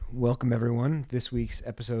Welcome, everyone. This week's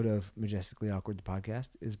episode of Majestically Awkward, the podcast,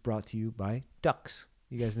 is brought to you by Ducks.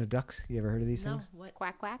 You guys know ducks? You ever heard of these things? What?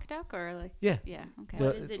 Quack quack duck or like Yeah. okay. They're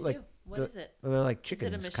What does it like do? What is it? Well, they're like Is it a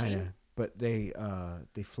chickens, kind of, machine? but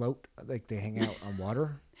they float, like they hang out on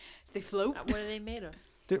water. They float. What are they made of?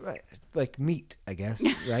 They're like meat, I guess,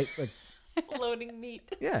 right? Like, Floating meat.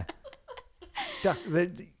 yeah. Duck.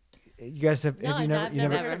 You guys have No, you I've never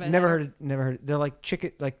never heard of it. never heard. They're like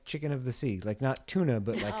chicken of the sea, like not tuna,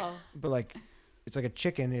 but like Oh, but like it's like a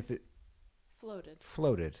chicken if it floated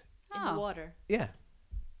floated. in Oh. the water. Yeah.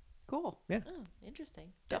 Cool. Oh,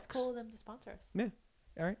 interesting. That's Ducks. cool of them to sponsor us.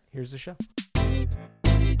 All right. Here's the show.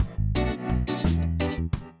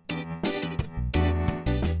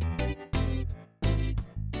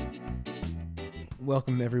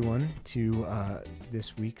 Welcome everyone to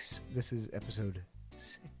this is episode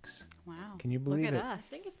 6. Wow. Can you Look believe at it? us. I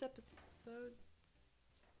think it's episode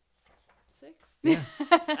 6. Yeah.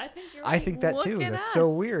 I think you're right. I think that Look too. at That's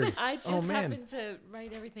so us. weird. I just Oh, man. happened to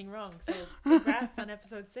write everything wrong. So congrats on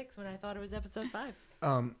episode 6 when I thought it was episode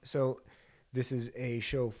 5. So this is a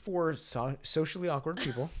show for socially awkward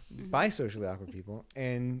people, by socially awkward people,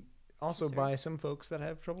 and also Sure. by some folks that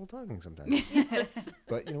have trouble talking sometimes.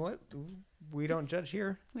 But you know what? We don't judge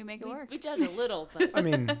here. We make it work. We judge a little, but I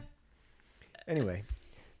mean, anyway,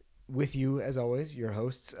 with you as always, your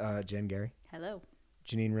hosts, Jen Gary, Hello.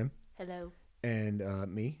 Janine Rim, hello. and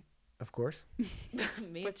me, of course,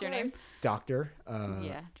 Me, What's of your name? course. Doctor.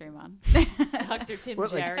 Yeah, Draymond. Dr. Tim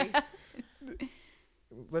What, like- Jerry.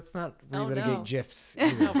 Let's not Oh, relitigate no. GIFs. No,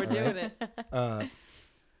 either, we're all right? doing it.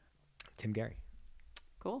 Tim Gary.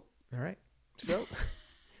 Cool. All right. So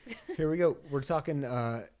here we go. We're talking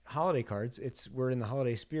holiday cards. We're in the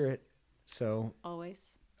holiday spirit. So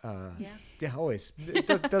Always. Yeah. always. It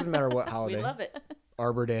doesn't matter what holiday. We love it.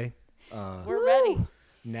 Arbor Day. We're ready.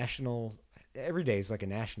 National. Every day is like a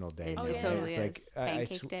national day. It now. yeah. totally It's is. like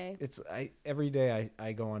Pancake day. Every day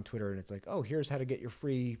I go on Twitter and it's like, oh, here's how to get your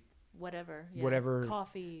free Whatever. Yeah. whatever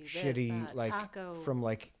Coffee. This, shitty that, like taco. from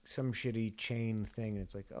like some shitty chain thing, and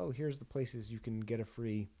it's like, oh, here's the places you can get a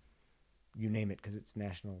free, you name it, because it's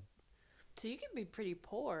national. So you can be pretty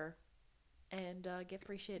poor and get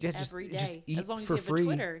free shit Yeah, every day. just eat as long as for you have free a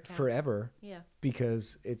Twitter account. forever, Yeah.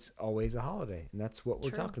 because it's always a holiday, and that's what we're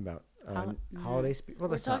True. talking about. Hol- Holiday. Well, We're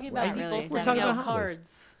that's talking not, about Not people really. We're sending talking out about holidays.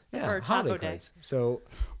 cards Yeah, for holiday Taco Day. cards. So,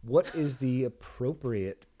 what is the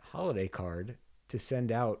appropriate holiday card to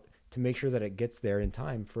send out to make sure that it gets there in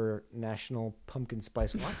time for National Pumpkin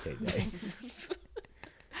Spice Latte Day?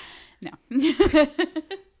 No.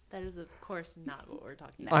 That is, of course, not what we're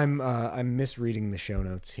talking about. I'm misreading the show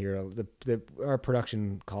notes here. Our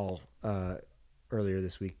production call earlier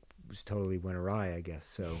this week totally went awry, I guess.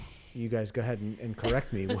 So you guys go ahead and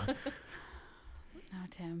correct me. No,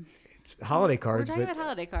 Tim. It's holiday We're cards, talking but about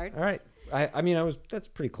holiday cards. all right. I mean, that's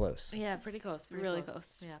pretty close. Yeah, pretty close. Pretty Really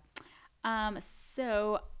close. Yeah.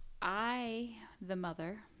 So I, the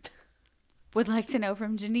mother, would like to know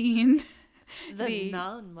from Janine, The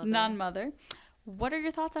non-mother. non-mother, what are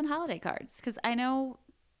your thoughts on holiday cards? Because I know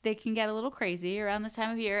they can get a little crazy around this time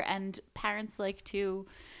of year, and parents like to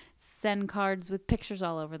send cards with pictures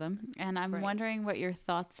all over them. And I'm Right. wondering what your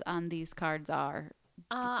thoughts on these cards are.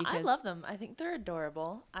 I because- love them. I think they're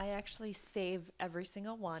adorable. I actually save every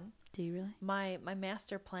single one. Do you really? My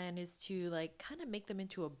master plan is to like kind of make them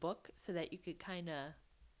into a book so that you could kind of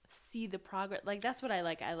see the progress. Like that's what I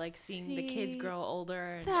like. I like seeing the kids See, grow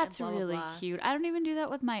older. And That's blah, blah, really blah. cute. I don't even do that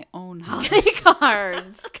with my own holiday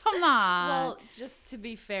cards. Come on. Well, just to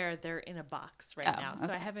be fair, they're in a box right Oh, now, so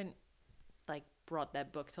I okay. haven't like brought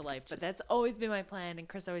that book to life. But that's always been my plan. And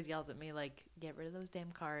Chris always yells at me like, "Get rid of those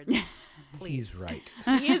damn cards, please." He's right.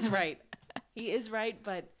 He is right. He is right.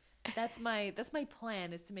 But that's my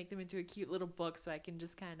plan is to make them into a cute little book so I can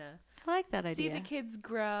just kind of I like that see idea. the kids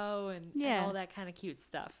grow and Yeah. all that kind of cute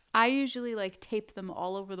stuff. I usually like tape them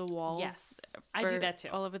all over the walls. Yes, I do that too.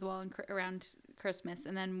 All over the wall and around Christmas,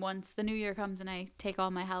 and then once the new year comes and I take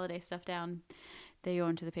all my holiday stuff down, they go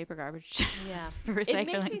into the paper garbage Yeah. for It recycling.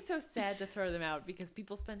 makes me so sad to throw them out because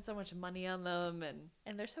people spend so much money on them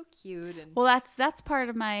and they're so cute and Well, that's part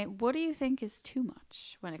of my. What do you think is too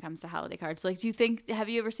much when it comes to holiday cards? Like, do you think? Have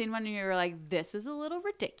you ever seen one and you were like, "This is a little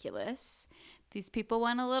ridiculous"? These people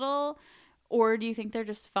went a little, or do you think they're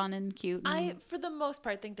just fun and cute? I, And, for the most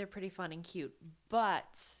part, think they're pretty fun and cute.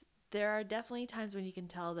 But there are definitely times when you can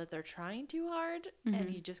tell that they're trying too hard and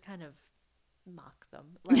you just kind of mock them.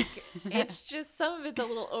 Like it's just some of it's a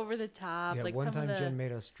little over the top. Yeah, like one some time of the, Jen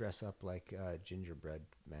made us dress up like gingerbread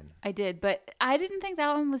men. I did, but I didn't think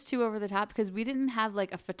that one was too over the top because we didn't have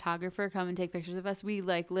like a photographer come and take pictures of us. We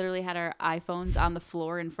like literally had our iPhones on the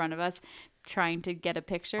floor in front of us trying to get a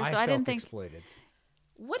picture. So I felt didn't think exploited.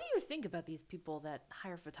 What do you think about these people that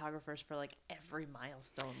hire photographers for like every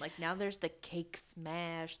milestone? Like now there's the cake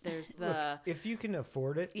smash. There's the Look, if you can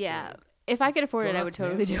afford it, yeah. If I could afford go it, I nuts, would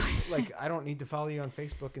totally man. do it. Like, I don't need to follow you on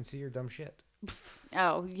Facebook and see your dumb shit.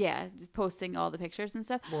 Oh, yeah, posting all the pictures and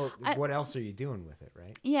stuff. Well, what else are you doing with it,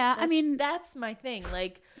 right? Yeah, I mean, that's my thing.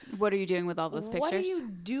 Like, what are you doing with all those pictures? what are you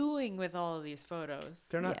doing with all of these photos?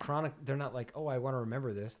 They're not Yeah. chronic. They're not like, oh, I want to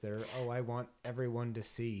remember this. They're, oh, I want everyone to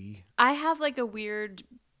see. I have like a weird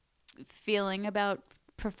feeling about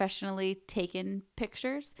professionally taken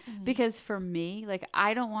pictures because for me, like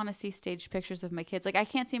I don't want to see staged pictures of my kids. Like I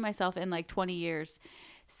can't see myself in like 20 years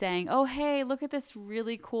saying, "Oh, hey, look at this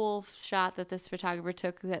really cool shot that this photographer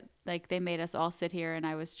took that like they made us all sit here and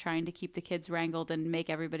I was trying to keep the kids wrangled and make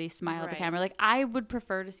everybody smile at the Right. camera." Like I would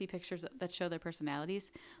prefer to see pictures that show their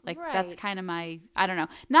personalities. Like that's Right. kind of my I don't know.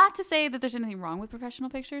 Not to say that there's anything wrong with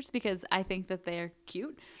professional pictures because I think that they're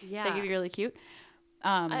cute. Yeah. They can be really cute.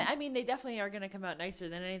 I mean, they definitely are going to come out nicer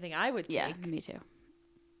than anything I would take. Yeah, me too.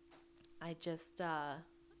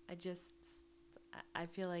 I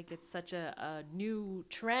feel like it's such a new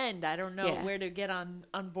trend. I don't know Yeah. where to get on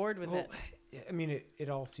board with it. I mean, it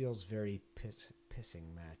all feels very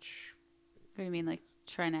pissing match. What do you mean, like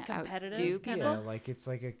trying to Competitive outdo kind people? Yeah, like it's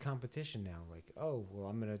like a competition now. Like, oh, well,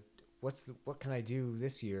 I'm gonna. What can I do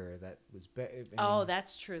this year that was better? Oh,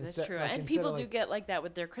 that's true. That's instead- true. like, And instead people of, do like- get like that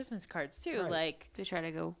with their Christmas cards too. Right. Like, They try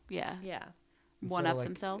to go, yeah, one yeah, up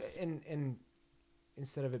themselves. and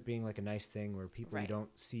instead of it being like a nice thing where people Right. you don't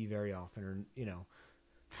see very often, or you know.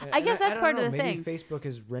 I guess that's don't part of know, the maybe thing. Facebook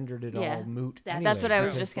has rendered it Yeah. all moot. That's anyway, what I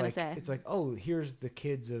was because, just gonna like, say. It's like, oh, here's the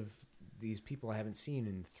kids of these people I haven't seen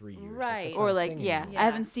in 3 years. Right. that's Or not a like, thing yeah, anymore. I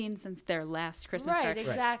haven't seen since their last Christmas right, card.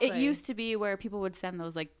 exactly. It used to be where people would send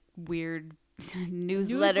those like weird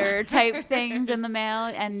newsletter type things in the mail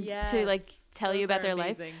and to like Yes, tell you those about are their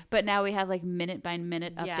life. amazing. But now we have like minute by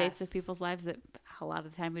minute updates Yes. of people's lives that a lot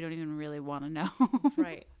of the time we don't even really want to know.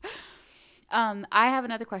 right. I have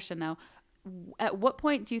another question though. At what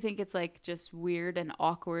point do you think it's like just weird and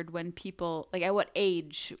awkward when people like at what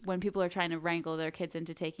age when people are trying to wrangle their kids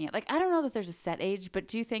into taking it? Like I don't know that there's a set age, but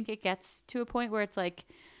do you think it gets to a point where it's like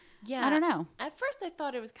Yeah. I don't know. At first I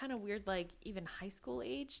thought it was kind of weird, like even high school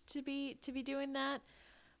age to be doing that.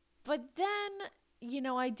 But then, you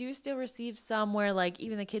know, I do still receive some where like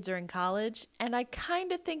even the kids are in college and I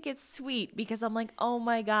kind of think it's sweet because I'm like, oh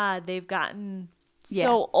my God, they've gotten Yeah.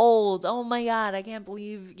 so old. Oh my God, I can't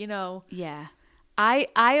believe, you know. Yeah. I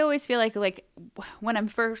always feel like when I'm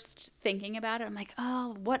first thinking about it, I'm like,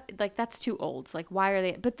 oh, what? Like, that's too old. Like, why are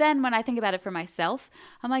they? But then when I think about it for myself,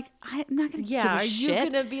 I'm like, I'm not going to give a Are shit.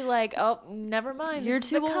 you going to be like, oh, never mind. You're this is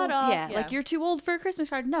too the old. cutoff. Yeah, like you're too old for a Christmas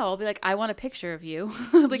card. No, I'll be like, I want a picture of you.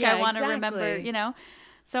 Like, Yeah, I want to remember, exactly. you know?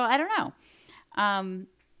 So I don't know.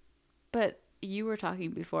 But you were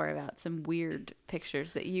talking before about some weird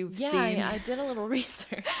pictures that you've Yeah, seen. I did a little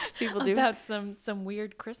research People do. about some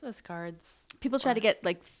weird Christmas cards. People try to get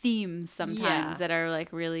like themes sometimes Yeah. that are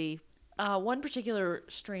like really. One particular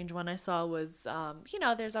strange one I saw was, you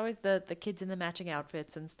know, there's always the kids in the matching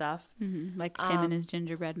outfits and stuff. Like Tim and his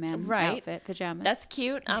gingerbread man right. outfit, pajamas. That's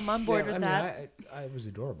cute. I'm on board Yeah, with I mean, that. I was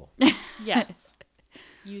adorable. Yes.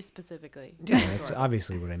 You specifically. Yeah, that's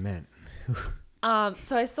obviously what I meant.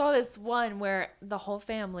 So I saw this one where the whole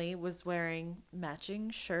family was wearing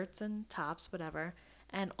matching shirts and tops, whatever,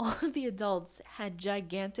 and all of the adults had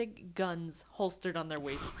gigantic guns holstered on their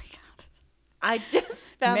waists. Oh my God. I just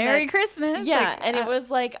found Merry that, Christmas. yeah, Like, and it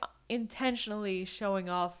was like intentionally showing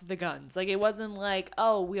off the guns. Like it wasn't like,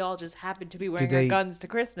 oh, we all just happened to be wearing our they- guns to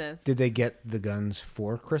Christmas. Did they get the guns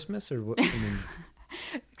for Christmas or what? I mean,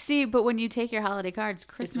 See, but when you take your holiday cards,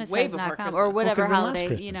 Christmas way has not before come, Christmas. or Well, whatever could've been last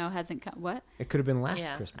holiday you know Christmas. hasn't come. What? it could have been last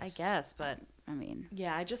Yeah, Christmas. I guess, but I mean,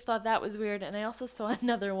 yeah, I just thought that was weird. And I also saw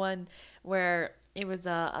another one where it was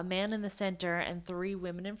a man in the center and 3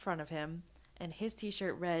 women in front of him. And his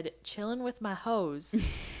T-shirt read, "Chillin' with my hoes."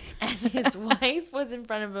 And his wife was in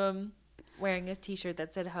front of him wearing a T-shirt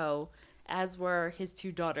that said "ho," as were his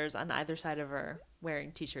 2 daughters on either side of her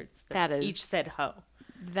wearing T-shirts That is- each said "ho."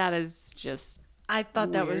 that is just. I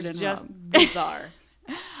thought that was Weird and just wrong. bizarre.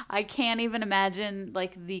 I can't even imagine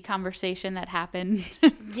like the conversation that happened.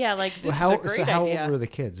 Yeah, like this Well, is a great how idea. old were the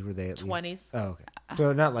kids? Were they at 20s. least? Oh, okay.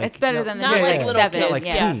 So not like It's better than the Not Yeah, like yeah, little seven, kids. like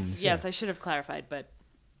yeah. teens, Yes, yeah. I should have clarified, but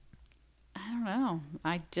I don't know.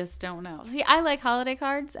 I just don't know. See, I like holiday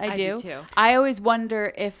cards. I do. too. I always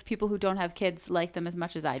wonder if people who don't have kids like them as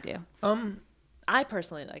much as I do. I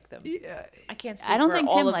personally like them. Yeah. I can't speak I don't for think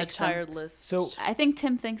all Tim of likes the them. childless. So I think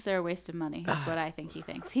Tim thinks they're a waste of money. Is what I think he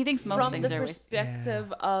thinks. He thinks most from things the are a waste.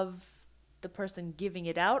 perspective of the person giving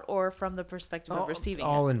it out, or from the perspective of receiving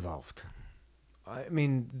all it? involved. I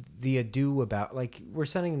mean, the ado about, like, we're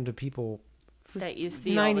sending them to people That you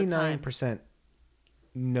see all the time. 99%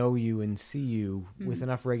 know you and see you with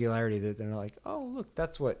enough regularity that they're not like, oh, look,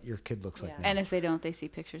 that's what your kid looks like Yeah. now. And if they don't, they see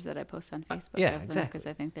pictures that I post on Facebook. yeah, of them exactly. Because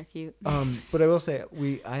I think they're cute. But I will say,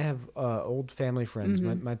 I have old family friends,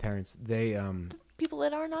 my parents, they, People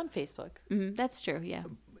that aren't on Facebook. That's true. Yeah.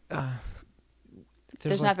 there's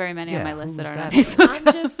There's not very many on my list who's that aren't on that? Facebook. I'm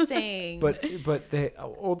just saying. But they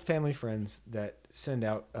old family friends that send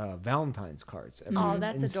out Valentine's cards every Oh, year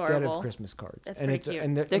that's instead adorable. of Christmas cards. That's and pretty it's cute.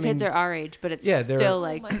 and Their kids are our age, but it's yeah, they're- still Oh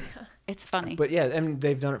like, my God. it's funny. But yeah, and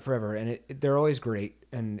they've done it forever, and they're always great.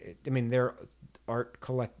 And they're art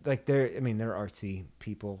collect, like they're artsy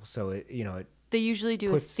people, so it They usually do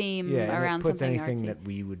puts a theme and around it puts something anything artsy. that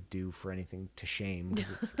we would do for anything to shame. 'Cause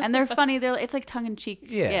it's, And they're funny. It's like tongue in cheek.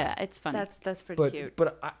 Yeah. Yeah, it's funny. That's pretty cute.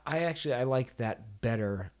 but I actually I like that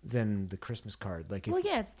better than the Christmas card. Like if Well,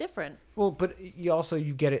 yeah, it's different. well, but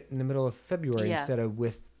you get it in the middle of February Yeah. instead of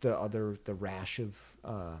with the rash of.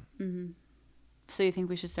 So you think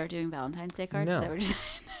we should start doing Valentine's Day cards? No. Is that what you're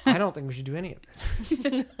saying? I don't think we should do any of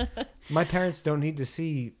it. My parents don't need to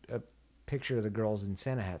see a picture of the girls in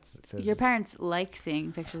Santa hats that says. Your parents like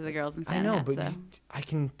seeing pictures of the girls in Santa I know, hats, but though. I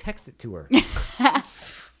can text it to her.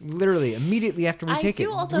 Literally immediately after we I take do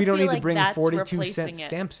it. also We don't feel need to like bring that's 42 replacing cent it.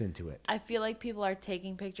 stamps into it. I feel like people are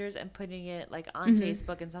taking pictures and putting it like on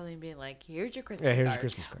Facebook and something being like, "Here's your Christmas Yeah, here's card." your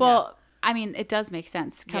Christmas card. Well, I mean, it does make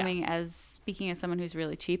sense. Yeah. Speaking as someone who's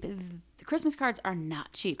really cheap, the Christmas cards are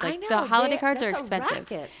not cheap. I Like know, the holiday they- cards are that's a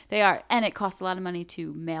expensive. racket. They are, and it costs a lot of money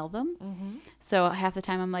to mail them. So half the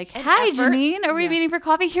time I'm like, And "Hi, effort. Janine, are we Yeah. meeting for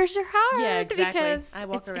coffee? Here's your card." Yeah, exactly. Because I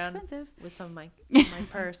walk it's around expensive. with some of my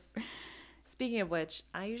purse. Speaking of which,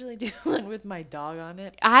 I usually do one with my dog on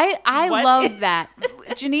it. I What? love that.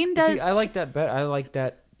 Janine does. See, I like that better. I like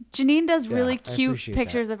that. Janine does Yeah, really I cute appreciate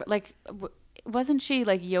pictures of like. Wasn't she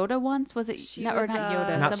like Yoda once? Was it She or was, not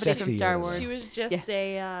Yoda? Not Somebody from sexy Star Yoda. Wars. She was just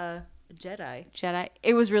a Jedi. Jedi.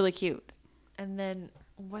 It was really cute. And then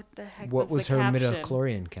what the heck What was the her caption?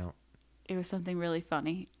 midichlorian count? It was something really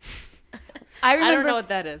funny. I don't know what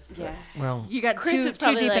that is. Yeah, Well, you got Chris too is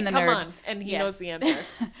probably deep like, in the "Come nerd. on," and he Yeah. knows the answer.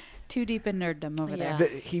 Too deep in nerddom over Yeah. there.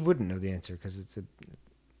 he wouldn't know the answer because it's a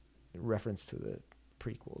reference to the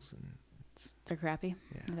prequels and it's They're crappy.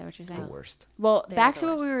 Yeah. Is that what you're the saying? worst. Well, They back are to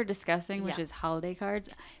the what we worst. were discussing, which Yeah. is holiday cards.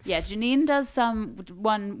 Yeah, Janine does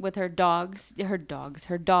one with her dog,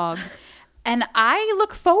 and I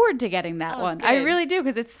look forward to getting that Oh, one. I good. really do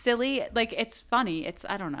because it's silly, like it's funny.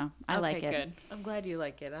 I don't know, I Okay, like it. Good. I'm glad you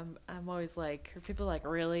like it. I'm always like, are people like,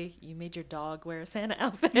 really? You made your dog wear a Santa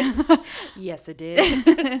outfit? Yes, I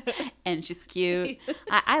did. And she's cute.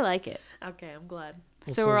 I like it. Okay, I'm glad.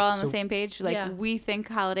 Well, So we're all on the so- same page. Like Yeah. we think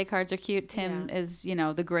holiday cards are cute. Tim Yeah. is,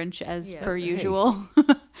 the Grinch as Yeah. per Hey. usual.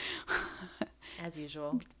 As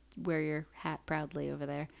usual. Wear your hat proudly over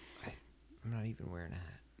there. I'm not even wearing a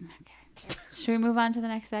hat. Okay. Should we move on to the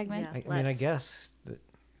next segment? Yeah. I mean, I Let's. guess that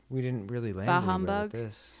we didn't really land Bah anywhere with humbug.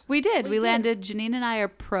 this. We did. We We did. landed. Janine and I are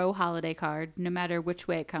pro holiday card, no matter which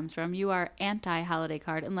way it comes from. You are anti holiday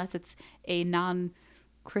card, unless it's a non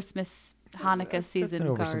Christmas Hanukkah season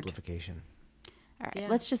That's an card. oversimplification. All right, Yeah.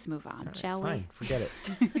 let's just move on, All right, shall fine, forget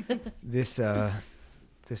it.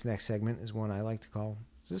 This next segment is one I like to call.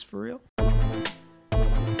 Is this for real?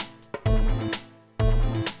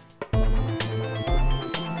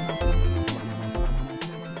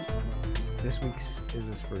 This week's Is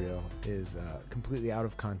This For Real is completely out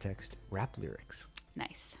of context rap lyrics. we?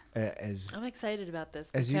 Nice. As I'm excited about this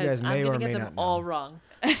As you because guys may I'm or gonna get may them not know. all wrong.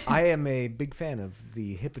 I am a big fan of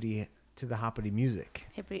the hippity to the hoppity music.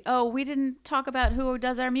 Hippity. Oh, we didn't talk about who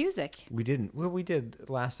does our music. We didn't. Well, we did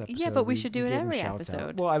last episode. Yeah, but we should do it gave 'em every shouts out.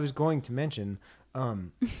 episode. Well, I was going to mention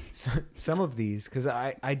some of these because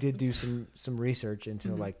I did do some research into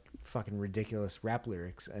Mm-hmm. like fucking ridiculous rap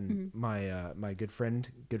lyrics, and my good friend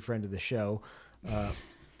of the show,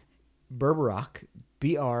 Berberock,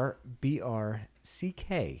 BRBRCK,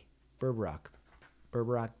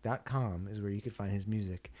 Berberock.com is where you could find his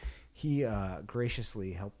music. He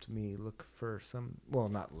graciously helped me look for some. Well,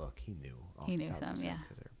 not look. He knew. Off He the knew top of some, his head yeah.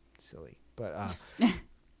 'cause they're silly, but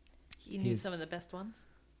You knew He's- some of the best ones.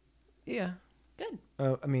 yeah. Good.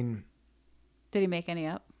 I mean, Did he make any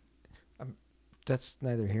up? that's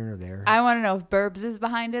neither here nor there. I want to know if Burbs is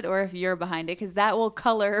behind it or if you're behind it, because that will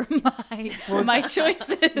color my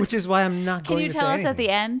choices. Which is why I'm not Can going you to tell say us anything. at the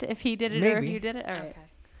end if he did it or if Maybe. you did it? All right.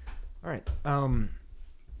 All right.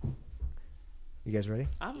 You guys ready?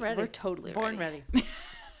 I'm ready. We're totally Born ready.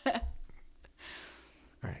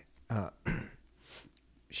 All right.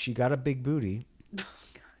 She got a big booty,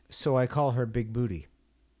 so I call her Big Booty.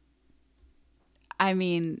 I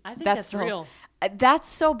mean, I think that's that's the whole- real. That's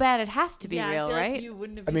so bad it has to be Yeah, real, I feel right? Like you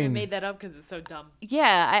wouldn't have I even mean- made that up because it's so dumb.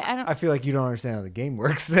 Yeah, I don't. I feel like you don't understand how the game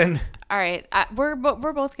works. Then All right, we're both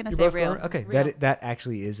gonna you're say both real. going, okay. Real. That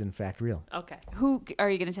actually is in fact real. Okay. Who are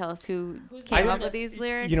you gonna tell us who Who's came the up with artist? these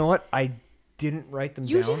lyrics? You know what? I didn't write them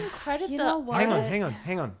You down. didn't credit You the know what?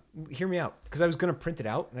 Hang on. Hear me out, because I was gonna print it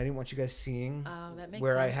out, and I didn't want you guys seeing Oh, that makes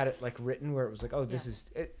where I sense. had it like written, where it was like, oh, this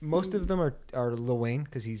Yeah. is. Most of them are Lil Wayne,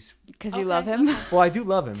 because he's. Because you Okay, love him. okay. Well, I do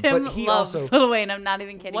love him, Tim but he loves also. Lil Wayne. I'm not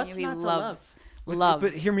even kidding What's you. He not to love? loves.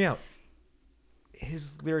 But hear me out.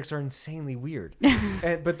 His lyrics are insanely weird,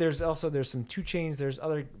 but there's some 2 Chainz. There's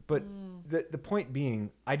other, but the point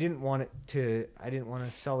being, I didn't want to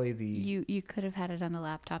sully the. You could have had it on the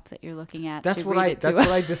laptop that you're looking at. That's to what read I it to that's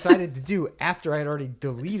what I us. decided to do after I had already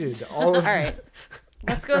deleted all of. All right,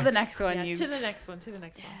 let's go to the next one. Yeah, you to the next one.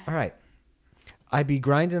 All right. I be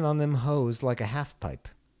grinding on them hoes like a half pipe.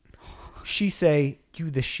 She say,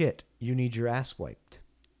 "You the shit. You need your ass wiped."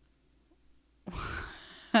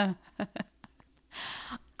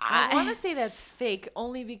 I want to say that's fake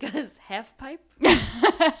only because half pipe.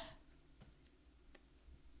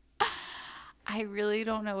 I really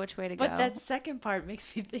don't know which way to But go. that second part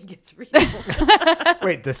makes me think it's real.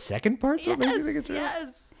 Wait, the second part's what makes you think it's real? Yes.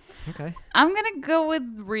 Okay. I'm gonna go with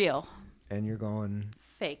real. And you're going,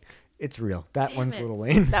 Fake. it's real. That Damn one's it. Lil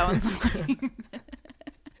Wayne. That one's mine.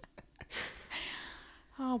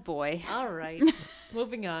 Oh boy. All right.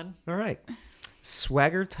 Moving on. All right.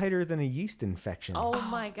 Swagger tighter than a yeast infection. Oh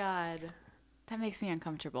my God. That makes me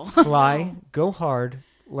uncomfortable. Fly, go hard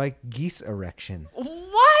like geese erection.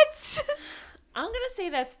 What? I'm gonna say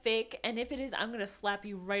that's fake, and if it is, I'm gonna slap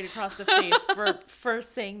you right across the face for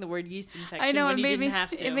first saying the word yeast infection I know when it you made didn't me.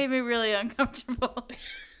 have to. It made me really uncomfortable.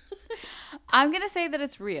 I'm gonna say that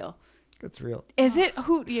it's real. That's real. Is it?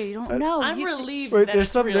 Who? Yeah, you don't know. I'm You- relieved Wait, that there's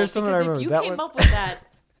it's some- real, there's some that I because if remember. you That came one- up with that,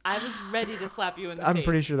 I was ready to slap you in the face. I'm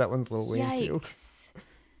pretty sure that one's Lil Wayne too. Yikes!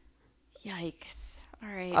 Yikes! All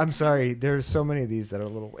right. I'm sorry. There's so many of these that are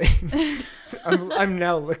Lil Wayne. I'm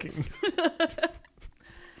now looking.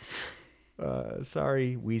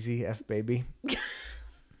 Sorry, Wheezy F baby.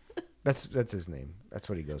 That's his name. That's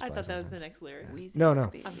what he goes I by. thought that was the sometimes. next lyric. Wheezy No, no.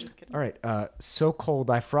 baby. I'm just kidding. All right. So cold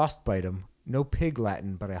I frostbite him. No pig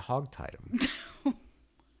Latin, but I hogtied him. I'm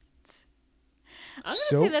gonna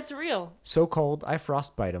So- say that's real. So cold I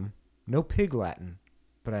frostbite him. No pig Latin,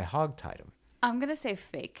 but I hogtied him. I'm gonna say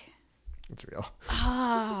fake. It's real.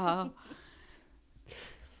 Oh.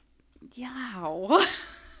 Yow.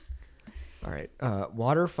 All right.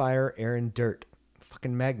 Water, fire, air, and dirt.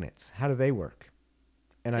 Fucking magnets. How do they work?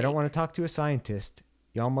 And I don't Fake. want to talk to a scientist.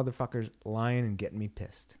 Y'all motherfuckers lying and getting me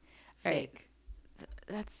pissed. All right. Fake.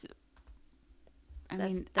 That's. I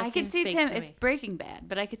That's- mean, that I could seems see fake Tim. to It's me. Breaking Bad,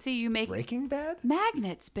 but I could see you making Breaking Bad?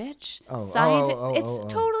 magnets, bitch. Oh, It's oh.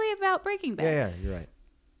 totally about Breaking Bad. Yeah, you're right.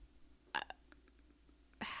 God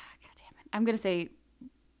damn it. I'm gonna say.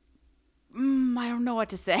 I don't know what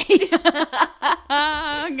to say.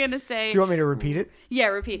 I'm gonna say. Do you want me to repeat it? Yeah,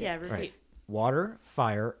 repeat Yeah, it. repeat. Right. Water,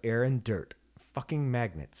 fire, air, and dirt. Fucking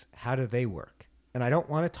magnets. How do they work? And I don't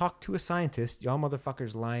want to talk to a scientist. Y'all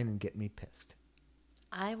motherfuckers lying and getting me pissed.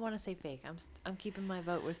 I want to say fake. I'm keeping my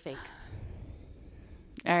vote with fake.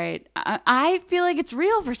 All right. I feel like it's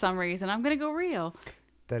real for some reason. I'm gonna go real.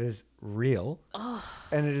 That is real.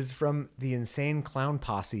 And it is from the Insane Clown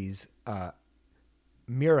Posse's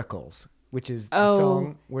Miracles, which is the Oh.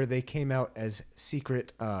 song where they came out as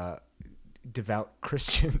secret devout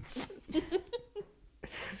Christians.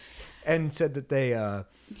 And said that they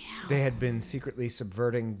had been secretly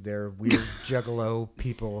subverting their weird juggalo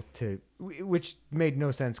people to, which made no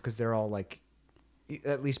sense because they're all like,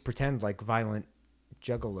 at least pretend like violent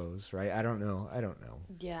juggalos, right? I don't know.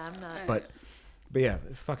 Yeah, I'm not. But yeah,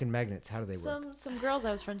 fucking magnets. How do they work? Some girls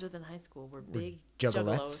I was friends with in high school were big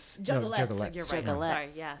juggalettes? juggalos. No, Juggalettes. juggalettes. You're right. Juggalettes. Sorry.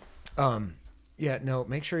 Yes. Yeah, no.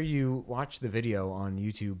 Make sure you watch the video on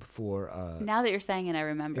YouTube for Now that you're saying it, I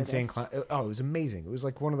remember Insane this. Clown. Oh, it was amazing. It was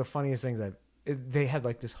like one of the funniest things they had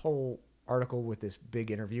like this whole article with this big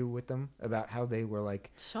interview with them about how they were like,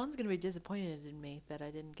 Sean's gonna be disappointed in me that I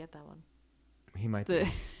didn't get that one. he might The-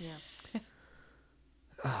 be.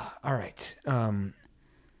 Yeah. All right.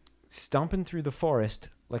 Stomping through the forest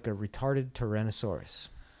like a retarded Tyrannosaurus.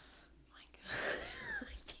 My God.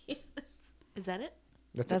 Is that it?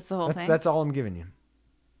 That's the whole thing? That's all I'm giving you.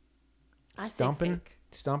 I say Stomping, fake.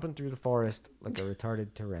 stomping through the forest like a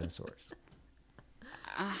retarded Tyrannosaurus.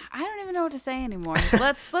 I don't even know what to say anymore.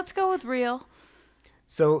 Let's go with real.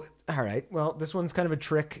 So, all right. Well, this one's kind of a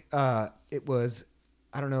trick. It was,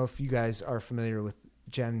 I don't know if you guys are familiar with,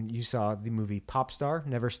 Jen, you saw the movie Pop Star,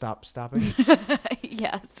 Never Stop Stopping.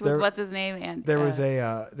 Yes, with There- what's his name? And There was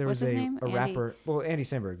a what's his name? a Andy- rapper, well, Andy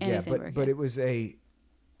Samberg, Andy yeah, Samberg, but yeah. it was a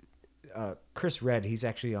Chris Redd. He's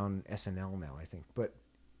actually on SNL now, I think. But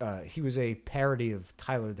he was a parody of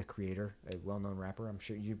Tyler the Creator, a well-known rapper. I'm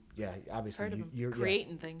sure you, obviously Heard of him you're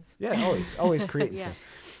creating things. Yeah, always creating Yeah.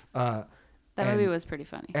 stuff. that and- movie was pretty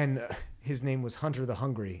funny. And his name was Hunter the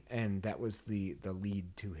Hungry, and that was the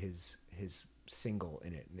lead to his single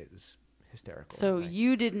in it, and it was hysterical. So Like-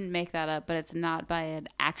 you didn't make that up, but it's not by an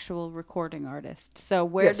actual recording artist. So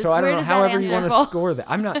where yeah, does so I don't where know. does that However you answer want to fall? score that.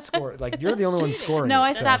 I'm not scoring. Like you're the only one scoring. No, it,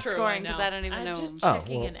 I so- stopped True, scoring I 'cause know. I don't even I'm know. just Oh,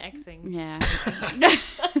 checking well. and Xing. Yeah.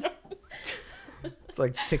 It's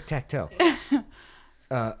like tic tac toe.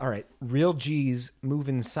 All right, real G's move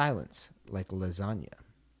in silence like lasagna.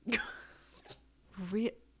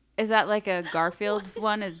 Is that like a Garfield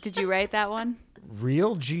one? Did you write that one?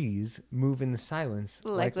 Real G's move in silence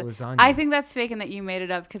like li- lasagna. I think that's fake and that you made it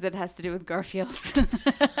up because it has to do with Garfield.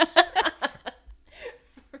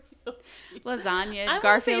 Lasagna. I wanna say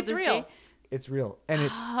Garfield it's is real. G. it's real, and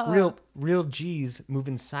it's Oh. real G's move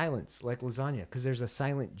in silence like lasagna because there's a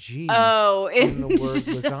silent G Oh, in the word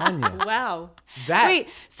lasagna. Wow. That wait.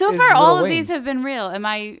 So is far, Lil all of Wayne. these have been real. Am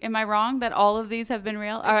I wrong that all of these have been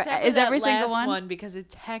real? Or Except for is that every single last one? because it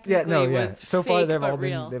Yeah, technically no, yeah. was So far fake, they've but all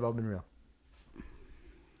real. been real.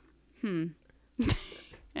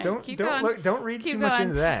 Yeah, Don't keep don't going. look, don't read Keep too much going.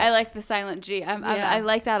 into that. I like the silent G. I Yeah.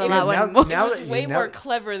 like that a It lot. was- When now It was that- way now- more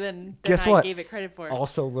clever than Guess I what? gave it credit for.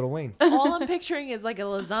 Also, Lil Wayne. All I'm picturing is like a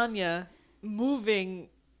lasagna moving,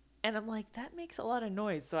 and I'm like, that makes a lot of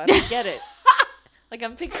noise, so I don't get it. Like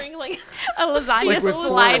I'm picturing like a lasagna Like with four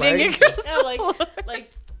sliding legs. across yeah, the like floor.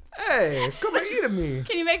 like Hey, come and eat at me.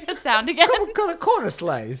 Can you make that sound again? Come cut a corner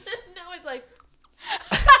slice. no, it's like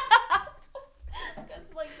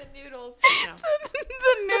that's like the noodles. No.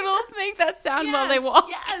 The noodles make that sound while they Yes, walk.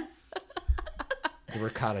 Yes, The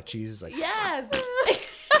ricotta cheese is like. yes.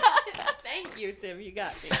 Thank you, Tim. You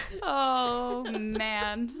got me. Oh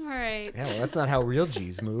man! All right, Yeah, well, that's not how real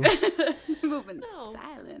G's move. moving No.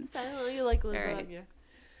 silence. Silently like right. lasagna.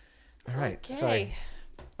 All right, Okay. sorry.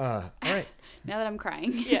 All right, Now that I'm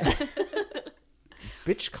crying. Yeah.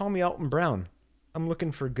 bitch, call me Alton Brown. I'm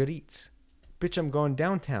looking for good eats. Bitch, I'm going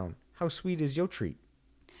downtown. How sweet is your treat?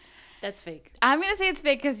 That's fake. I'm gonna say it's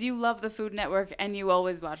fake because you love the Food Network and you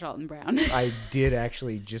always watch Alton Brown. I did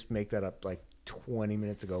actually just make that up like 20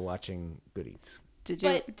 minutes ago watching Good Eats. Did you?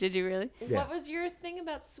 But- Did you really? Yeah. What was your thing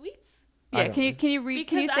about sweets? I Yeah. don't Can you know. can you read?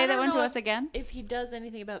 Can you Because say I that don't one to know us again? If he does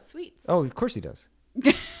anything about sweets. Oh, of course he does.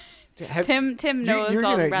 Have- Tim knows you're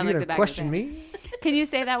Alton gonna, Brown you're like the gonna back question of his me? hand. Can you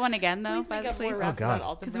say that one again though? Please make up more Please, raps God. about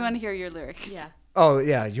Alton because we Brown. want to hear your lyrics. Yeah. Oh,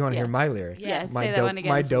 yeah. You want to Yeah. hear my lyrics? Yeah, my say that dope, one again,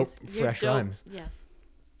 my dope, please. You're fresh dope. rhymes. Yeah.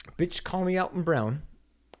 Bitch, call me Alton Brown,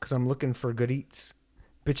 because I'm looking for good eats.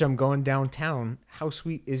 Bitch, I'm going downtown. How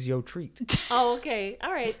sweet is your treat? Oh, okay.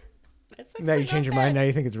 All right. That's Now you actually change your not mind. Now bad.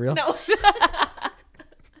 you think it's real? No.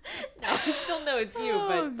 No, I still know it's you,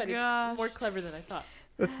 Oh, but gosh. it's more clever than I thought.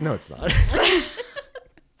 No, it's not.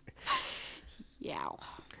 Yeah.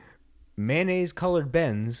 Mayonnaise colored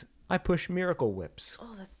Benz. I push Miracle Whips.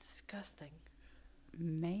 Oh, that's disgusting.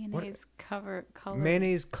 Mayonnaise color.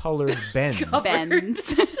 Mayonnaise colored Benz.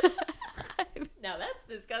 Bends. Now that's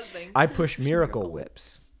disgusting. I push Miracle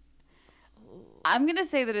Whips. I'm gonna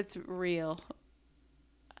say that it's real.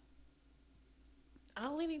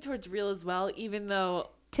 I'm leaning towards real as well, even though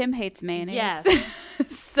Tim hates mayonnaise. Yes.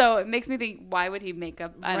 So it makes me think, why would he make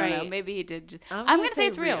up? I don't know. Right. Maybe he did. I'm gonna gonna say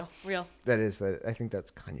it's real. Real. That is that. I think that's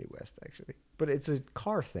Kanye West actually, but it's a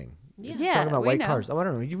car thing. Yeah. It's Yeah, talking about we white know. cars. Oh, I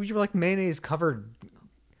don't know. You were like mayonnaise covered.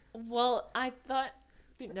 Well, I thought.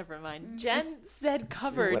 Never mind. Jen said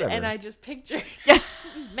covered, Whatever. and I just pictured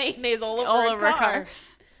mayonnaise all over, All a over a car. car.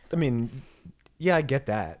 I mean, yeah, I get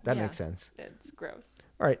that. That Yeah. makes sense. It's gross.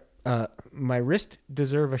 All right. My wrist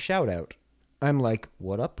deserve a shout out. I'm like,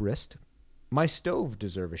 what up, wrist? My stove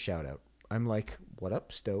deserve a shout out. I'm like, what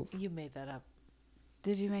up, stove? You made that up.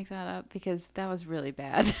 Did you make that up? Because that was really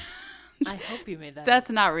bad. I hope you made that up.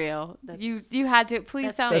 That's not real. That's- You had to. Please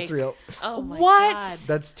that's tell That's me. real. Oh my What? god.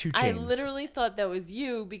 That's two I chains. literally thought that was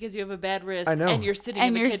you because you have a bad wrist I know. and you're sitting in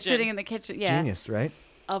And the you're kitchen sitting in the kitchen. Yeah. Genius, right?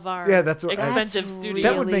 of our Yeah, that's what- expensive That's studio.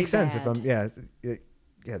 That would Really make sense if bad. I'm,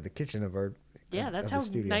 yeah, the kitchen of our Yeah, of that's the how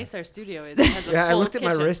studio. nice our studio is. It has a Yeah, I full looked at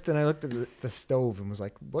my kitchen. wrist and I looked at the stove and was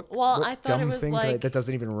like, "What? Well, what I thought it dumb was thing like- that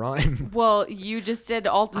doesn't even rhyme." Well, you just did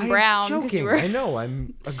Alton I'm Brown because joking. you were I know.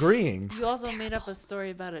 I'm agreeing. You also made up a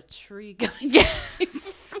story about a tree going.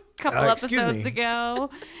 yes, a couple Excuse episodes me. ago.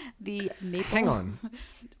 The maple Hang on.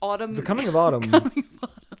 autumn. The Coming of Autumn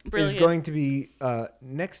is Brilliant. going to be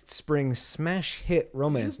next spring's smash hit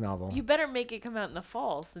romance novel. You better make it come out in the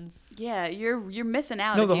fall, since Yeah, you're missing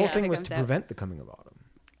out. No, if the you whole don't thing think was it to comes out. prevent the Coming of Autumn,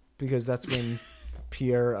 because that's when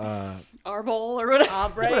Pierre. Arbol or whatever.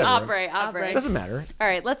 Aubrey. Aubrey. Doesn't matter. All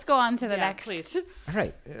right, let's go on to the Yeah, next. please. All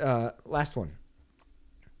right, last one.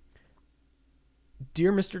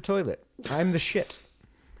 Dear Mr. Toilet, I'm the shit.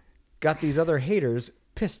 Got these other haters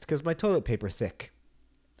pissed because my toilet paper thick.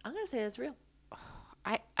 I'm gonna say that's real.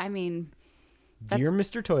 I mean, Dear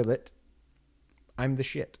Mr. Toilet, I'm the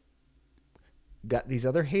shit. Got these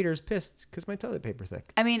other haters pissed because my toilet paper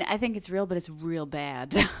thick. I think it's real, but it's real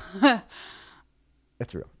bad.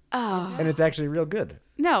 That's real. Oh And it's actually real good.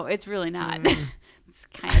 no, it's really not. It's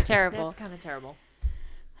kind of terrible. That's kind of terrible.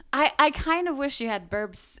 I kind of wish you had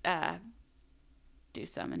Burbs do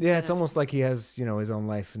some. Yeah, instead it's of- almost like he has, his own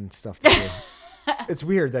life and stuff to do. It's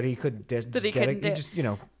weird that he couldn't just he get couldn't it. do He it. just,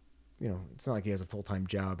 it's not like he has a full-time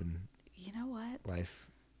job and You know what? life.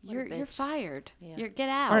 What a You're bitch. fired. Yeah. You're get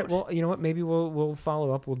out. All right, well, you know what? Maybe we'll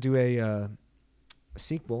follow up. We'll do a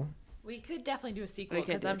sequel. We could definitely do a sequel We could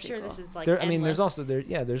because do a I'm sure this sequel. is like. There's endless. also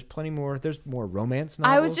there's plenty more. There's more romance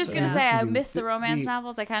novels. I was just gonna Yeah. say we I can do missed the romance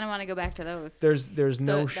novels. I kind of want to go back to those. There's no That might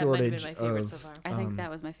have been shortage my favorite of. so far. I think that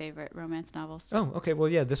was my favorite romance novels. Oh, okay. Well,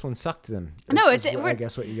 yeah, this one sucked then. No, Is it's- what- I we're-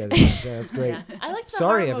 guess what you guys. Yeah, that's great. Yeah. I like the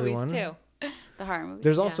Sorry, horror movies everyone. too. The horror movies.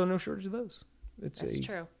 There's Yeah. also no shortage of those. It's That's a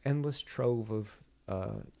true. endless trove of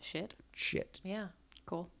Shit. shit. Yeah,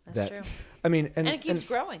 Cool. that's That- true. I mean, And it keeps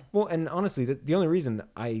growing. Well, and honestly, the only reason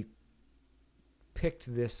I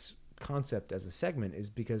picked this concept as a segment is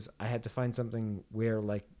because I had to find something where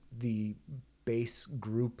like the base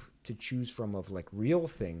group to choose from of like real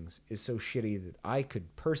things is so shitty that I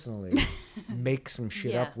could personally make some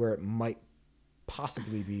shit Yeah. up where it might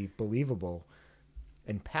possibly be believable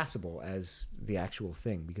and passable as the actual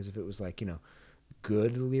thing. Because if it was like,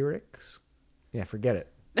 good lyrics, yeah, forget it.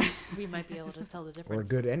 We might be able to tell the Or difference.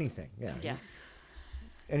 good anything. Yeah. Yeah.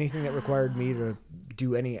 Anything that required me to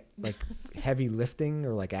do any like heavy lifting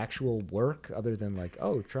or like actual work other than like,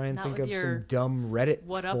 try and Not think with of your some dumb Reddit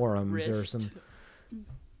what up forums or wrist. some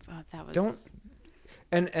Oh, that was. Don't-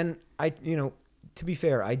 and I to be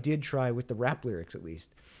fair, I did try with the rap lyrics at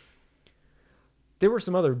least. There were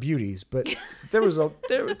some other beauties, but there was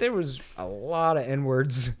there was a lot of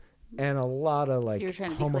N-words and a lot of like You were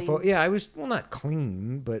trying to be homophobic. clean. Yeah, I was not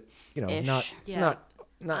clean, but Ish. not Yeah. not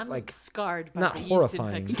I'm like scarred by not the yeast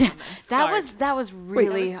horrifying. infection. I'm That scarred. was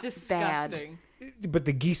really That was bad. disgusting. but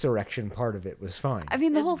the geese erection part of it was fine. I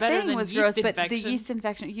mean, the It's whole better thing than was yeast gross, but the infection. yeast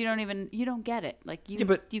infection, you don't get it. Like you, Yeah,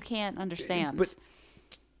 but- you can't understand. But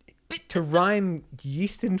to rhyme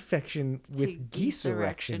yeast infection with To geese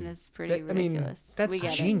erection is pretty I mean, ridiculous. that's We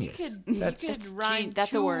get it. genius. You That's could rhyme that's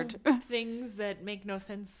a two word. things that make no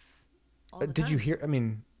sense. All the did you time. hear? I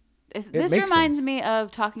mean, This makes reminds sense. me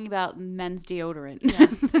of talking about men's deodorant. Yeah,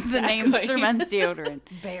 the names for exactly. men's deodorant.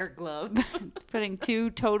 Bear glove? Putting two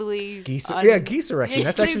totally geese. un- Yeah, geese erection.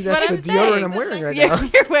 That's actually That's that's the what I'm deodorant saying. I'm wearing right you're, now.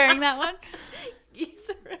 you're wearing that one. Geese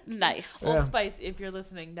erection. Nice. Yeah. Old Spice, if you're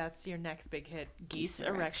listening, that's your next big hit. Geese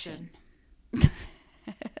erection.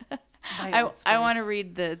 By I Old want to Spice.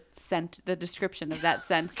 read the description of that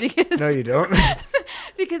scent because No, you don't.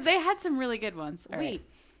 because they had some really good ones. All right. Wait,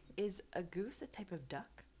 is a goose a type of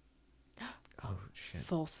duck? Oh shit.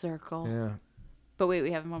 Full circle. Yeah. But wait,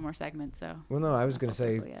 we have one more segment, so Well, no, I was gonna Full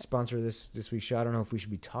say circle yet. sponsor this week's show. I don't know if we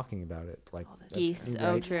should be talking about it. Like Oh, that's Geese. true.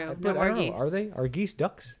 Oh, true. But No I more don't know. Are geese. they? Are geese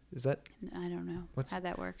ducks? Is that? I don't know What's- how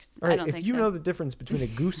that works. All I right. don't If think you so. know the difference between a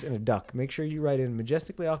goose and a duck, make sure you write in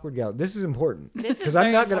majestically awkward gal. This is important This is because I'm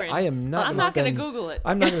very not gonna. important. I am not I'm gonna not going spend. to Google it.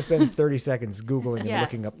 I'm not gonna spend 30 seconds googling and Yes,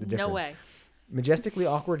 looking up the difference. No way. Majestically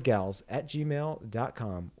awkward gals at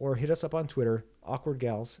gmail.com or hit us up on Twitter, awkward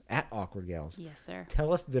gals at awkward gals. Yes, sir.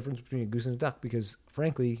 Tell us the difference between a goose and a duck because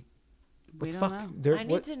frankly, what We the don't fuck? know. They're- I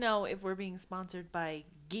need what- to know if we're being sponsored by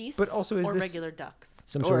geese But also, is or this- regular ducks.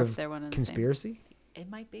 some Or sort if of they're one and the same. conspiracy, It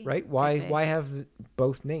might be. right? Why be. why have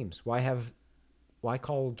both names? Why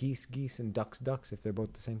call geese geese and ducks ducks if they're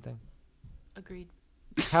both the same thing? Agreed.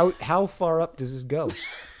 How far up does this go?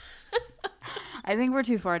 I think we're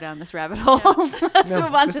too far down this rabbit hole. Let's No,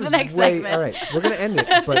 move on this to the is next way- segment. All right, we're gonna end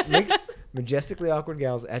it, but majestically awkward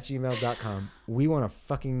gals at gmail.com. We want to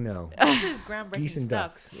fucking know. This is groundbreaking Geese and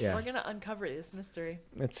stuff. ducks, yeah. We're going to uncover this mystery.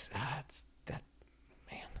 It's that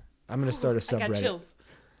I'm going to start a I got subreddit. chills.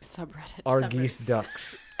 Subreddit. R geese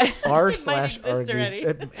ducks. R It might slash R exist geese.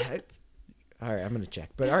 already. All right, I'm going to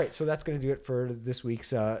check. But all right, so that's going to do it for this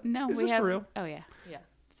week's. No, is we this have. for real? Oh yeah. Yeah.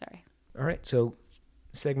 Sorry. All right, so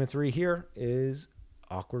segment 3 here is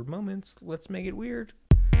awkward moments. Let's make it weird.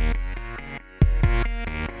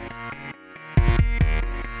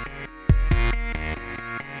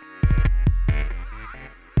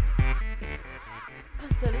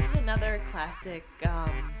 So this is another classic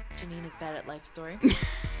Janine is bad at life story.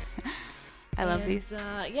 I love And, these.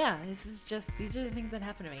 Yeah, these are the things that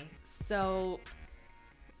happen to me. So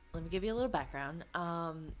let me give you a little background.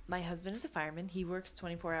 My husband is a fireman. He works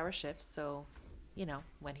 24-hour shifts. So,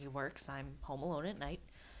 when he works, I'm home alone at night.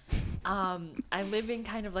 I live in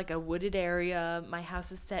kind of like a wooded area. My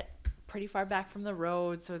house is set pretty far back from the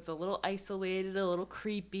road, so it's a little isolated, a little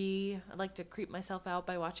creepy. I like to creep myself out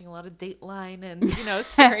by watching a lot of Dateline and,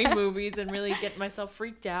 scary movies and really get myself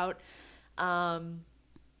freaked out.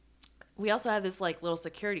 We also have this like little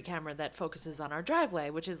security camera that focuses on our driveway,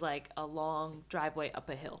 which is like a long driveway up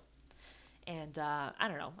a hill. And I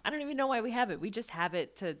don't know. I don't even know why we have it. We just have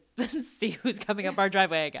it to see who's coming up our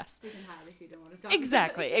driveway, I guess. You can hide if you don't want to talk.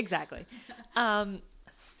 Exactly.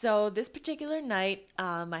 So this particular night,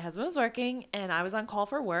 my husband was working and I was on call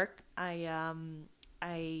for work. We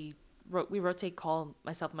rotate call,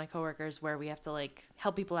 myself and my coworkers, where we have to like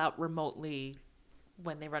help people out remotely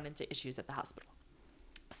when they run into issues at the hospital.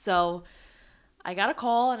 So I got a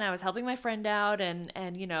call and I was helping my friend out and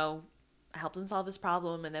I helped him solve his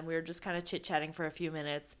problem. And then we were just kind of chit-chatting for a few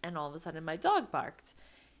minutes. And all of a sudden my dog barked.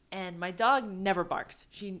 And my dog never barks.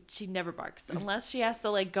 She never barks. Unless she has to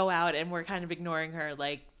like go out and we're kind of ignoring her.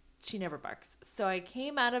 Like she never barks. So I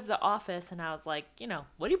came out of the office and I was like,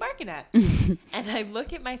 what are you barking at? And I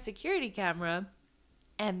look at my security camera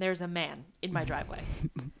and there's a man in my driveway.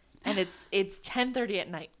 And it's 10:30 at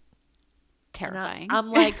night. Terrifying.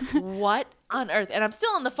 I'm like, what on earth? And I'm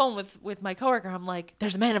still on the phone with my coworker. I'm like,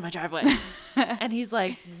 there's a man in my driveway. And he's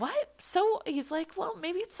like, what? So he's like, well,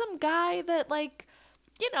 maybe it's some guy that like,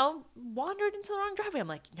 wandered into the wrong driveway. I'm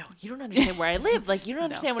like, no, you don't understand where I live. Like, you don't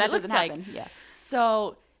understand what it looks like. Yeah.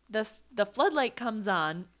 So the floodlight comes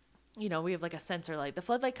on. We have like a sensor light. The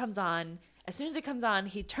floodlight comes on. As soon as it comes on,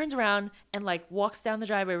 he turns around and like walks down the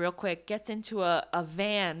driveway real quick, gets into a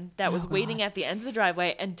van that was waiting at the end of the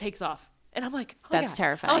driveway and takes off. And I'm like, oh my That's God.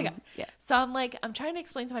 terrifying. Oh my God. Yeah. So I'm trying to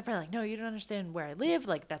explain to my friend, like, no, you don't understand where I live.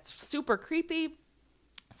 Like, that's super creepy.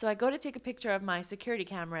 So I go to take a picture of my security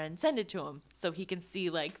camera and send it to him so he can see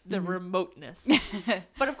like the remoteness.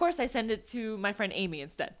 But of course I send it to my friend Amy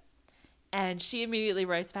instead. And she immediately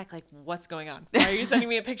writes back like, what's going on? Why are you sending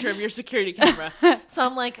me a picture of your security camera? So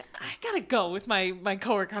I'm like, I gotta go with my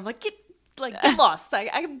coworker. I'm like, get lost.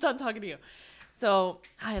 I'm done talking to you. So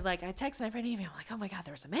I text my friend Amy. I'm like, oh my God,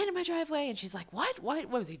 there was a man in my driveway. And she's like, what? What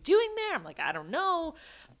was he doing there? I'm like, I don't know.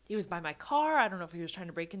 He was by my car. I don't know if he was trying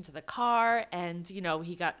to break into the car. And,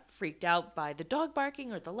 he got freaked out by the dog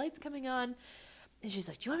barking or the lights coming on. And she's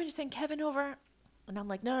like, do you want me to send Kevin over? And I'm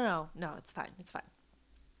like, no, it's fine. It's fine.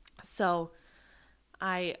 So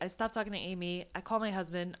I stopped talking to Amy. I call my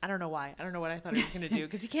husband. I don't know why. I don't know what I thought he was going to do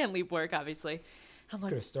because he can't leave work, obviously. I'm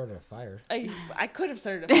like, Could have started a fire. I could have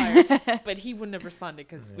started a fire, but he wouldn't have responded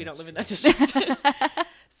because we don't live in that district.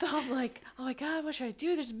 So I'm like, oh my God, what should I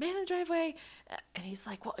do? There's a man in the driveway. And he's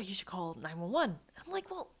like, well, you should call 911. I'm like,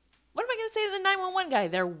 well, what am I going to say to the 911 guy?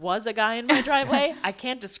 There was a guy in my driveway. I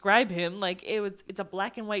can't describe him. Like it's a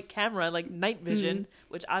black and white camera, like night vision,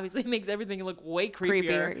 which obviously makes everything look way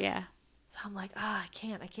creepier. Yeah. So I'm like, I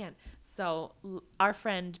can't. So our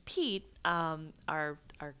friend Pete, our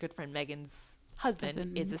good friend Megan's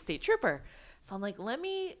husband is a state trooper. So I'm like, let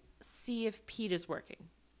me see if Pete is working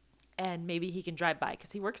and maybe he can drive by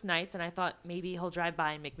because he works nights. And I thought maybe he'll drive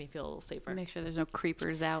by and make me feel a little safer. Make sure there's no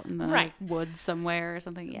creepers out in the woods somewhere or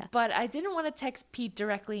something. Yeah. But I didn't want to text Pete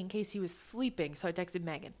directly in case he was sleeping. So I texted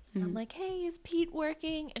Megan. And I'm like, hey, is Pete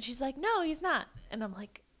working? And she's like, no, he's not. And I'm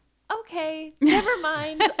like, okay, never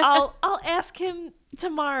mind. I'll ask him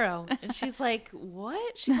tomorrow. And she's like,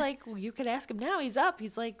 what? She's like, well, you could ask him now. He's up.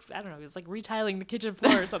 He's like, I don't know. He's like retiling the kitchen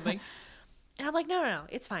floor or something. And I'm like, no,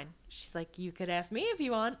 it's fine. She's like, you could ask me if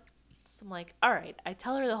you want. So I'm like, all right. I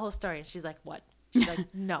tell her the whole story. And she's like, what? She's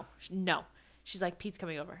like, no. She's like, Pete's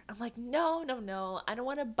coming over. I'm like, no. I don't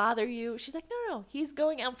want to bother you. She's like, no. He's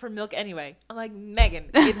going out for milk anyway. I'm like,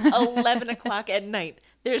 Megan, it's 11 o'clock at night.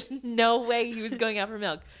 There's no way he was going out for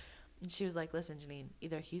milk. And she was like, listen, Janine,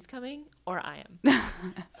 either he's coming or I am.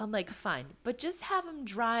 So I'm like, fine. But just have him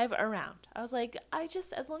drive around. I was like,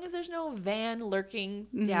 as long as there's no van lurking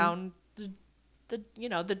down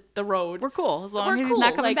the road. We're cool. As long as he's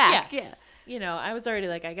not coming back. Yeah. I was already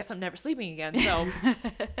like, I guess I'm never sleeping again. So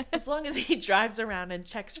as long as he drives around and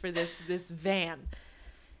checks for this van,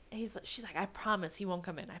 she's like, I promise he won't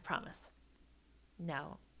come in. I promise.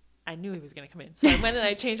 No, I knew he was going to come in. So I went and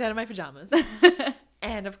I changed out of my pajamas.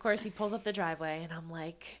 And of course he pulls up the driveway and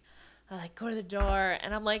I go to the door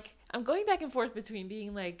and I'm going back and forth between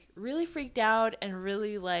being like really freaked out and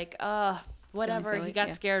really like, whatever. Silly, He got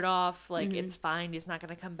yeah. scared off. Like, it's fine. He's not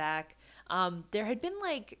going to come back. There had been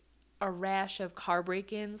like a rash of car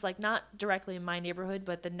break-ins, like not directly in my neighborhood,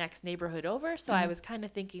 but the next neighborhood over. So I was kind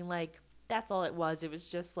of thinking like, that's all it was. It was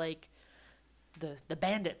just like the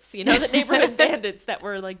bandits, the neighborhood bandits that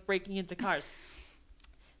were like breaking into cars.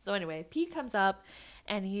 So anyway, Pete comes up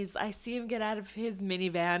and I see him get out of his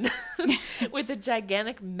minivan with a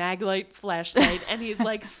gigantic Maglite flashlight and he's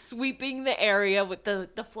like sweeping the area with the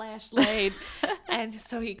flashlight. And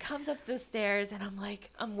so he comes up the stairs and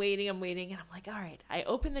I'm waiting and I'm like, all right. I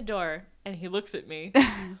open the door and he looks at me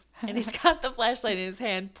and he's got the flashlight in his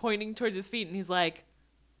hand pointing towards his feet and he's like,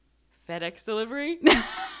 FedEx delivery?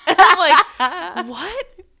 And I'm like, what?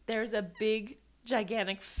 There's a big,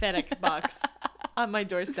 gigantic FedEx box on my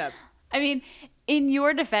doorstep. I mean, in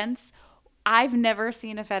your defense, I've never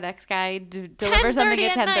seen a FedEx guy deliver something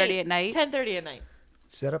at 10:30 at night. 10:30 at night.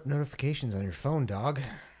 Set up notifications on your phone, dog.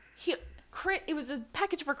 It was a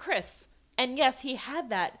package for Chris. And yes, he had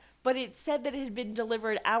that, but it said that it had been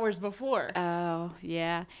delivered hours before. Oh,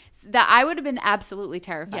 yeah. That I would have been absolutely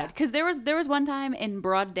terrified. Yeah. Because there was one time in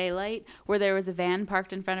broad daylight where there was a van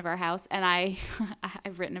parked in front of our house, and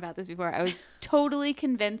I've written about this before. I was totally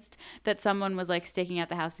convinced that someone was like staking out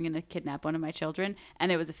the house and going to kidnap one of my children,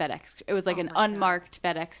 and it was a FedEx. It was like an unmarked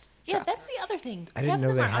FedEx Yeah, truck. that's the other thing. I didn't know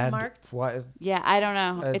Half they of them are had. unmarked. Why? Yeah, I don't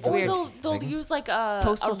know. It's Or Or weird. they'll use like a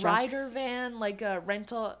Postal rider trucks. van, like a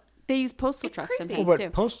rental. They use postal It's trucks creepy. sometimes Well, too.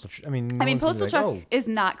 but postal. I mean, I mean, no one's postal gonna truck be like, is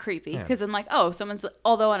not creepy Yeah. because I'm like, oh, someone's.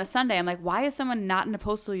 Although on a Sunday, I'm like, why is someone not in a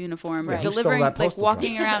postal uniform Right. Who stole delivering, that like postal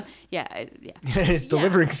walking truck? around? Yeah, yeah. it's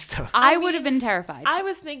delivering stuff. I would have been terrified. I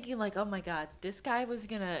was thinking like, oh my God, this guy was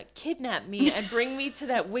gonna kidnap me and bring me to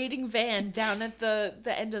that waiting van down at the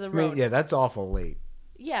end of the I road. mean, yeah, that's awful late.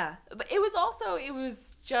 Yeah, but it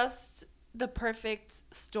was just the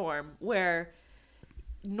perfect storm where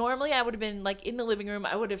normally I would have been like in the living room.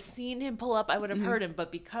 I would have seen him pull up. I would have heard him.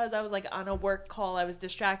 But because I was like on a work call, I was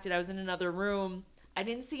distracted. I was in another room. I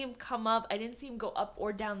didn't see him come up. I didn't see him go up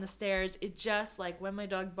or down the stairs. It just like when my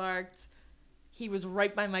dog barked, he was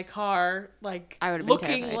right by my car, like I would have been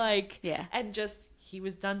looking terrified. like, Yeah. and just he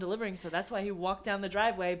was done delivering. So that's why he walked down the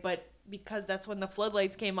driveway. But because that's when the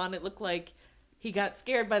floodlights came on, it looked like he got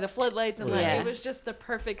scared by the floodlights, and like, Yeah. it was just the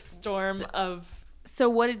perfect storm of. So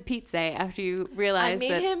what did Pete say after you I realized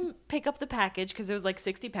made that? him pick up the package because it was like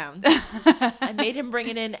 60 pounds. I made him bring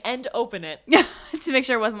it in and open it. to make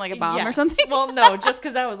sure it wasn't like a bomb or Yes. something? Well, no, just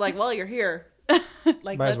because I was like, well, you're here.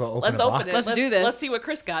 Like, Might as well open let's a open box. it. Let's do this. Let's see what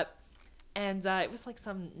Chris got. And it was like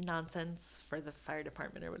some nonsense for the fire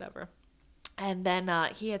department or whatever. And then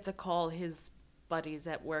he had to call his buddies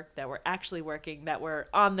at work that were actually working, that were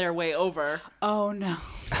on their way over, Oh no.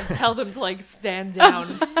 and tell them to like stand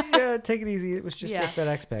down. Yeah, take it easy. It was just Yeah. a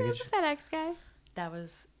FedEx package. FedEx guy. That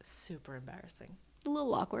was super embarrassing. A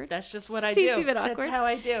little awkward. That's just what I Teensy do. bit awkward. That's how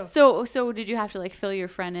I do. So did you have to like fill your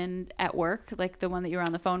friend in at work, like the one that you were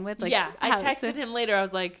on the phone with? Like, yeah, I how- texted him later. I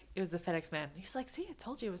was like, it was the FedEx man. He's like, see, I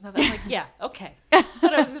told you it was not that. I'm like, yeah, okay.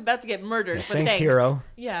 Thought I was about to get murdered, but Thanks, thanks. hero.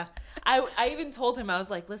 Yeah. I even told him, I was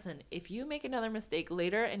like, listen, if you make another mistake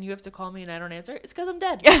later and you have to call me and I don't answer, it's because I'm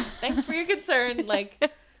dead. Thanks for your concern.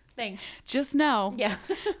 Like, thanks. Just know Yeah.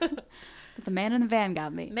 that the man in the van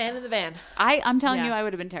got me. Man in the van. I'm telling Yeah. you, I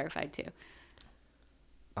would have been terrified too.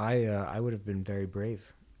 I would have been very brave.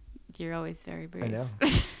 You're always very brave. I know.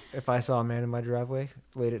 If I saw a man in my driveway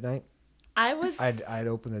late at night, I was. I'd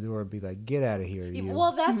open the door and be like, "Get out of here, you!"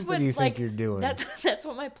 Well, that's what, What do you like, think you're doing? That's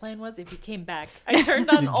what my plan was. If he came back, I turned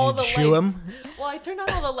on all the chew lights. him? Well, I turned on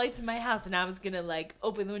all the lights in my house, and I was gonna like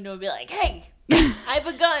open the window and be like, "Hey, I have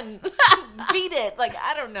a gun, beat it!" Like,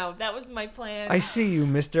 I don't know. That was my plan. I see you,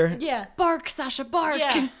 Mister. Yeah, Bark, Sasha, bark.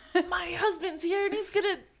 yeah. My husband's here, and he's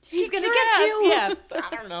gonna kick gonna your get ass. you. Yeah, but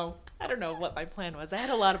I don't know. I don't know what my plan was. I had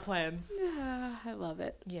a lot of plans. I love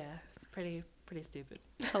it. Yeah, it's pretty stupid.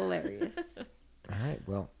 Hilarious. All right.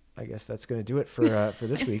 Well, I guess that's going to do it for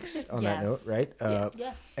this week's. On that Yes. note, right?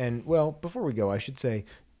 Yes. And well, before we go, I should say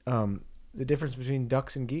the difference between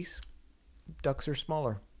ducks and geese. Ducks are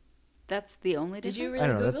smaller. That's the only Did you difference? really I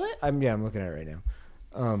don't know. Google That's it? I'm looking at it right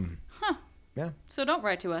now. Yeah. So don't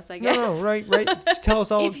write to us, I guess. No, right. Just tell us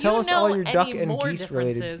all. If you Tell us all know your duck any and more geese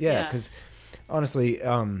related. differences, Yeah, yeah. because honestly, If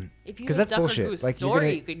you because have that's duck or bullshit. goose Like story,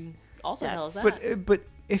 you're you can also tell us That's- that. but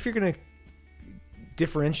if you're gonna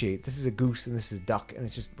differentiate. This is a goose and this is a duck, and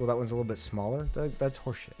it's just that one's a little bit smaller. That's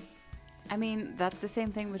horseshit. I mean, that's the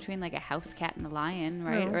same thing between like a house cat and a lion,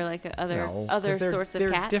 right? No. Or like other No, 'cause sorts of they're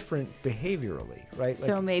cats. different behaviorally, right?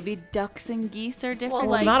 So Like, maybe ducks and geese are different. Well,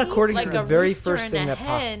 like, not according to like the a very rooster first and thing a that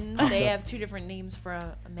hen, popped they up. have two different names for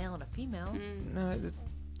a male and a female. no,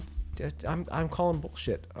 I'm calling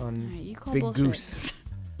bullshit on Alright, you call big bullshit. goose,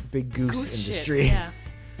 big goose, Goose shit, industry. yeah.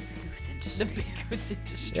 Goose The industry. big goose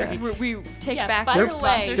industry. Yeah. We take Yeah, back by our the way,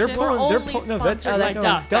 sponsorship. They're We're pulling. only No, that's sponsored Oh, by that's no,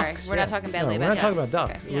 ducks. Sorry, ducks. we're not talking badly no, about we're not talking ducks. about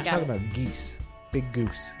ducks. Okay, We're got talking it. about geese. Big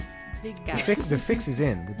goose. Big Got goose. it. The fix is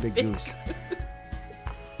in with big Big goose.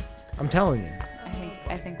 I'm telling you.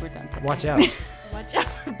 I think we're done today. Watch out. Watch out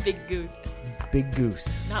for big goose. Big goose.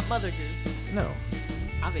 Not mother goose. No.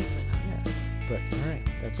 Obviously not. Yeah. But all right,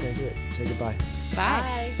 that's gonna do it. Say goodbye.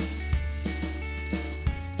 Bye. Bye.